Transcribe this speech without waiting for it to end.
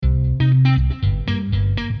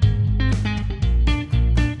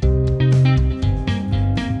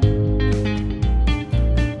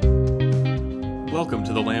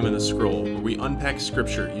Scroll, where we unpack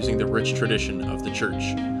Scripture using the rich tradition of the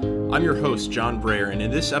church. I'm your host, John Breyer, and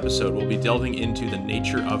in this episode, we'll be delving into the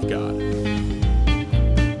nature of God.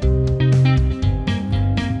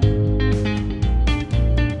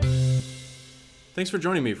 Thanks for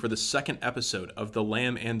joining me for the second episode of The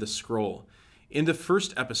Lamb and the Scroll. In the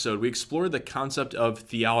first episode, we explored the concept of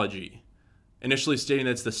theology, initially stating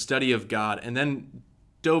that it's the study of God, and then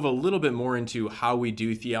dove a little bit more into how we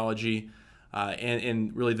do theology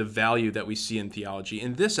and really the value that we see in theology.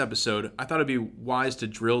 In this episode, I thought it'd be wise to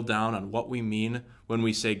drill down on what we mean when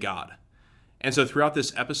we say God. And so throughout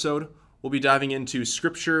this episode, we'll be diving into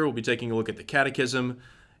Scripture, we'll be taking a look at the Catechism,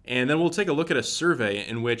 and then we'll take a look at a survey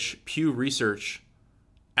in which Pew Research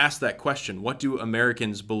asked that question: what do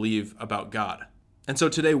Americans believe about God? And so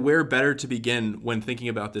today, where better to begin when thinking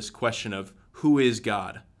about this question of who is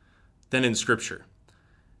God than in Scripture?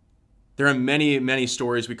 There are many, many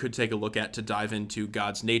stories we could take a look at to dive into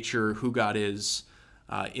God's nature, who God is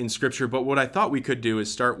in Scripture. But what I thought we could do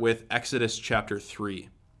is start with Exodus chapter 3.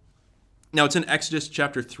 Now, it's in Exodus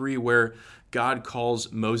chapter 3 where God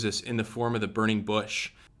calls Moses in the form of the burning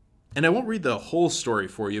bush. And I won't read the whole story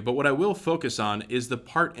for you, but what I will focus on is the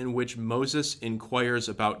part in which Moses inquires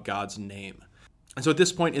about God's name. And so at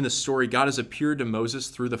this point in the story, God has appeared to Moses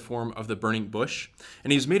through the form of the burning bush,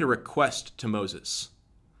 and he's made a request to Moses.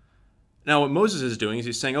 Now, what Moses is doing is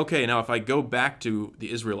he's saying, okay, now if I go back to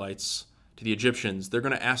the Israelites, to the Egyptians, they're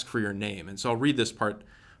going to ask for your name. And so I'll read this part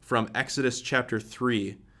from Exodus chapter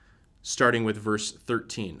 3, starting with verse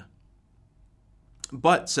 13.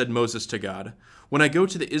 But, said Moses to God, when I go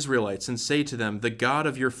to the Israelites and say to them, the God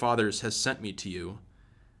of your fathers has sent me to you,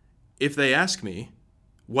 if they ask me,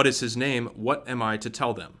 what is his name, what am I to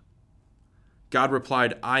tell them? God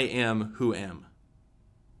replied, I am who am.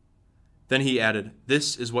 Then he added,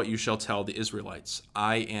 this is what you shall tell the Israelites.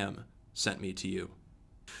 I am sent me to you.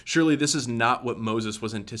 Surely this is not what Moses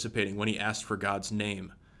was anticipating when he asked for God's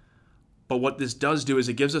name. But what this does do is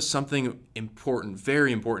it gives us something important,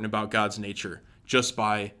 very important about God's nature, just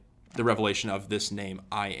by the revelation of this name,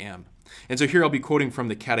 I am. And so here I'll be quoting from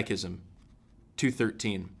the Catechism,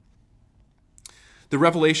 213. The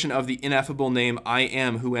revelation of the ineffable name, I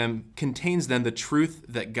am who am, contains then the truth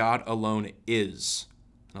that God alone is.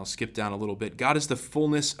 And I'll skip down a little bit. God is the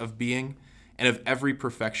fullness of being and of every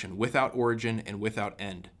perfection, without origin and without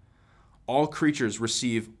end. All creatures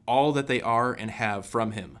receive all that they are and have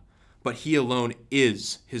from him, but he alone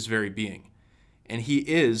is his very being, and he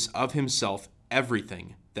is of himself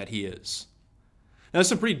everything that he is. Now, that's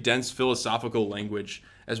some pretty dense philosophical language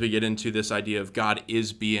as we get into this idea of God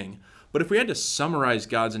is being. But if we had to summarize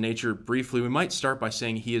God's nature briefly, we might start by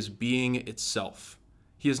saying he is being itself.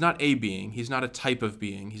 He is not a being. He's not a type of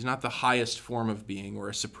being. He's not the highest form of being or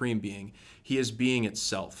a supreme being. He is being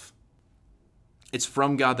itself. It's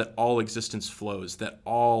from God that all existence flows, that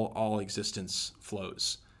all existence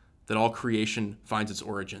flows, that all creation finds its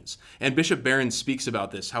origins. And Bishop Barron speaks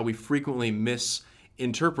about this, how we frequently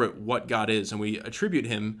misinterpret what God is, and we attribute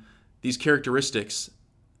him these characteristics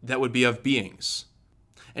that would be of beings.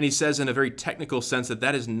 And he says in a very technical sense that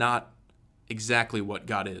that is not exactly what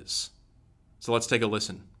God is. So let's take a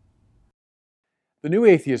listen. The new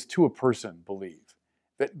atheists, to a person, believe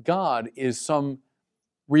that God is some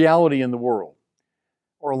reality in the world,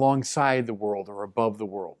 or alongside the world, or above the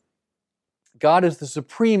world. God is the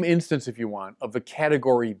supreme instance, if you want, of the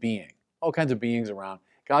category being. All kinds of beings around.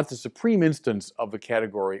 God's the supreme instance of the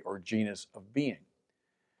category or genus of being.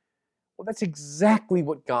 Well, that's exactly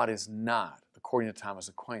what God is not, according to Thomas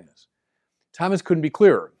Aquinas. Thomas couldn't be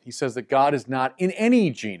clearer. He says that God is not in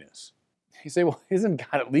any genus. You say, well, isn't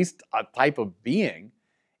God at least a type of being?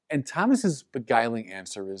 And Thomas's beguiling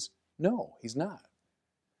answer is, no, he's not.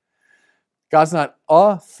 God's not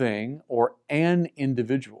a thing or an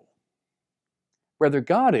individual. Rather,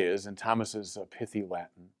 God is, in Thomas's pithy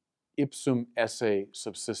Latin, ipsum esse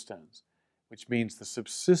subsistens, which means the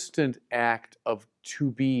subsistent act of to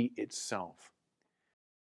be itself.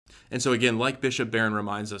 And so again, like Bishop Barron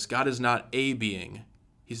reminds us, God is not a being.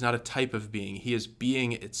 He's not a type of being. He is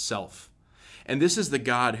being itself. And this is the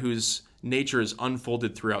God whose nature is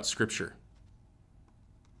unfolded throughout Scripture.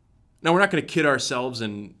 Now, we're not going to kid ourselves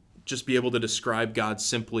and just be able to describe God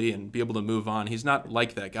simply and be able to move on. He's not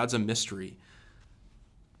like that. God's a mystery.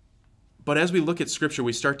 But as we look at Scripture,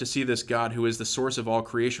 we start to see this God who is the source of all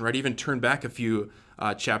creation, right? Even turn back a few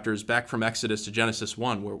chapters, back from Exodus to Genesis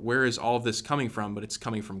 1, where is all of this coming from? But it's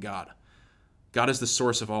coming from God. God is the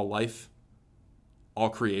source of all life,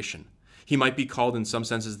 all creation. He might be called in some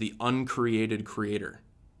senses the uncreated creator.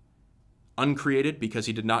 Uncreated because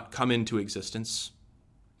he did not come into existence.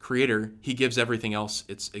 Creator, he gives everything else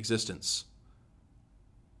its existence.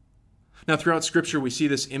 Now, throughout Scripture, we see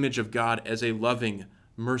this image of God as a loving,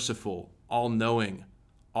 merciful, all-knowing,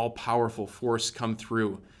 all-powerful force come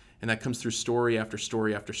through. And that comes through story after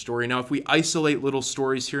story after story. Now, if we isolate little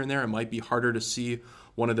stories here and there, it might be harder to see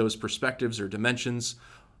one of those perspectives or dimensions.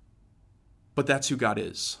 But that's who God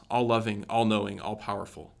is, all-loving, all-knowing,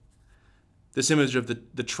 all-powerful. This image of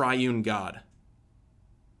the triune God,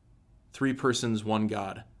 three persons, one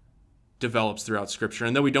God, develops throughout Scripture.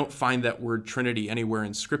 And though we don't find that word Trinity anywhere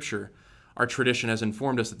in Scripture, our tradition has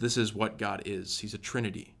informed us that this is what God is. He's a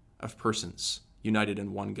trinity of persons united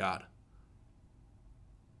in one God.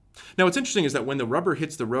 Now, what's interesting is that when the rubber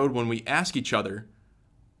hits the road, when we ask each other,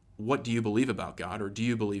 what do you believe about God, or do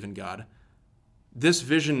you believe in God, this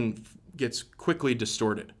vision gets quickly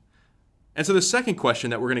distorted. And so the second question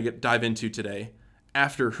that we're going to dive into today,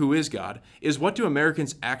 after who is God, is what do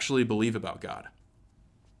Americans actually believe about God?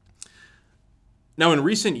 Now, in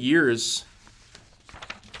recent years,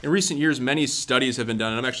 many studies have been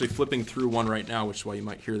done, and I'm actually flipping through one right now, which is why you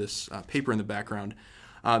might hear this paper in the background.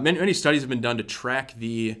 Many studies have been done to track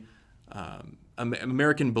the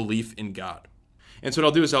American belief in God. And so what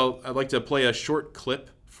I'll do is I'd like to play a short clip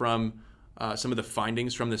from some of the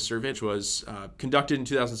findings from this survey, which was conducted in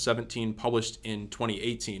 2017, published in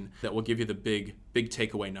 2018, that will give you the big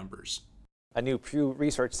takeaway numbers. A new Pew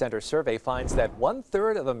Research Center survey finds that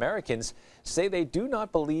 1/3 of Americans say they do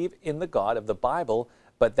not believe in the God of the Bible,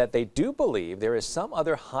 but that they do believe there is some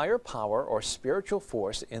other higher power or spiritual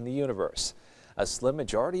force in the universe. A slim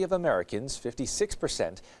majority of Americans,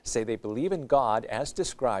 56%, say they believe in God as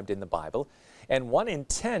described in the Bible, and 1 in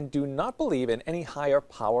 10 do not believe in any higher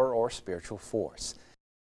power or spiritual force.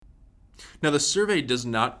 Now, the survey does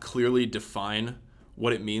not clearly define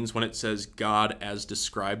what it means when it says God as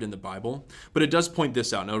described in the Bible, but it does point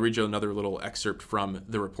this out. And I'll read you another little excerpt from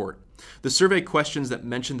the report. The survey questions that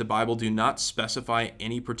mention the Bible do not specify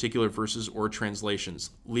any particular verses or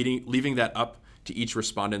translations, leaving that up to each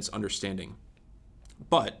respondent's understanding.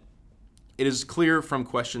 But it is clear from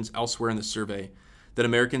questions elsewhere in the survey that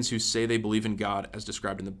Americans who say they believe in God as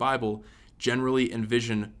described in the Bible generally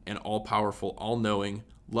envision an all-powerful, all-knowing,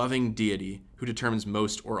 loving deity who determines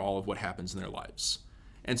most or all of what happens in their lives.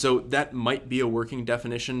 And so that might be a working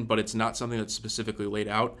definition, but it's not something that's specifically laid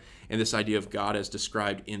out, and this idea of God as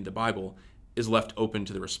described in the Bible is left open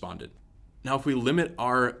to the respondent. Now, if we limit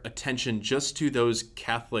our attention just to those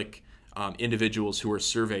Catholic individuals who are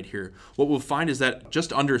surveyed here, what we'll find is that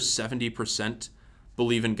just under 70%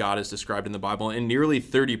 believe in God as described in the Bible, and nearly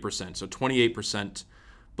 30%, so 28%,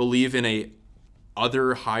 believe in a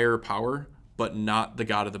other higher power, but not the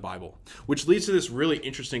God of the Bible. Which leads to this really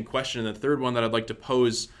interesting question, and the third one that I'd like to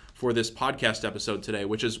pose for this podcast episode today,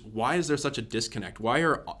 which is, why is there such a disconnect? Why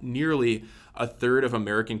are nearly 1/3 of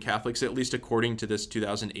American Catholics, at least according to this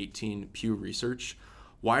 2018 Pew Research,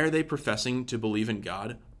 why are they professing to believe in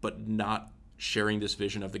God, but not sharing this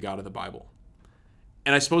vision of the God of the Bible?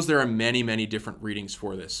 And I suppose there are many, many different readings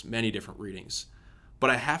for this, many different readings. But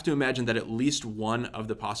I have to imagine that at least one of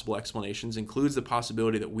the possible explanations includes the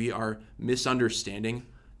possibility that we are misunderstanding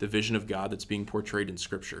the vision of God that's being portrayed in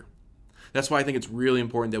Scripture. That's why I think it's really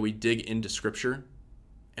important that we dig into Scripture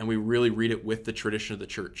and we really read it with the tradition of the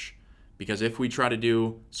church. Because if we try to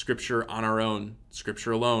do Scripture on our own,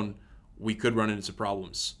 Scripture alone, we could run into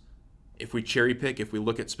problems. If we cherry pick, if we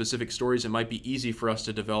look at specific stories, it might be easy for us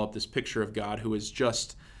to develop this picture of God who is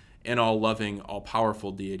just an all-loving,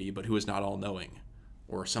 all-powerful deity, but who is not all-knowing,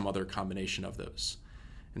 or some other combination of those.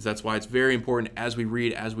 And so that's why it's very important as we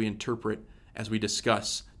read, as we interpret, as we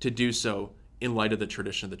discuss, to do so in light of the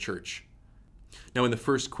tradition of the church. Now, in the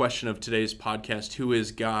first question of today's podcast, who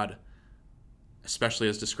is God, especially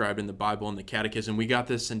as described in the Bible and the Catechism, we got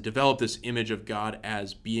this and developed this image of God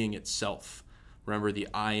as being itself. Remember the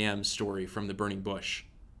I am story from the burning bush.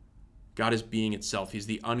 God is being itself. He's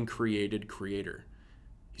the uncreated creator.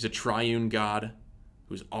 He's a triune God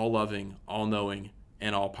who's all-loving, all-knowing,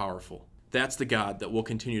 and all-powerful. That's the God that we'll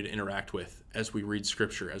continue to interact with as we read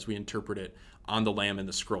Scripture, as we interpret it on the Lamb and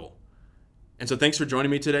the Scroll. And so thanks for joining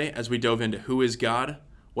me today as we dove into who is God,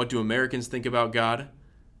 what do Americans think about God,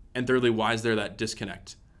 and thirdly, why is there that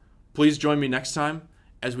disconnect? Please join me next time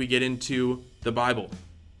as we get into the Bible.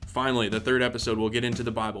 Finally, the third episode, we'll get into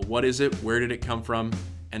the Bible. What is it? Where did it come from?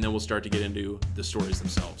 And then we'll start to get into the stories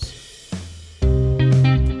themselves.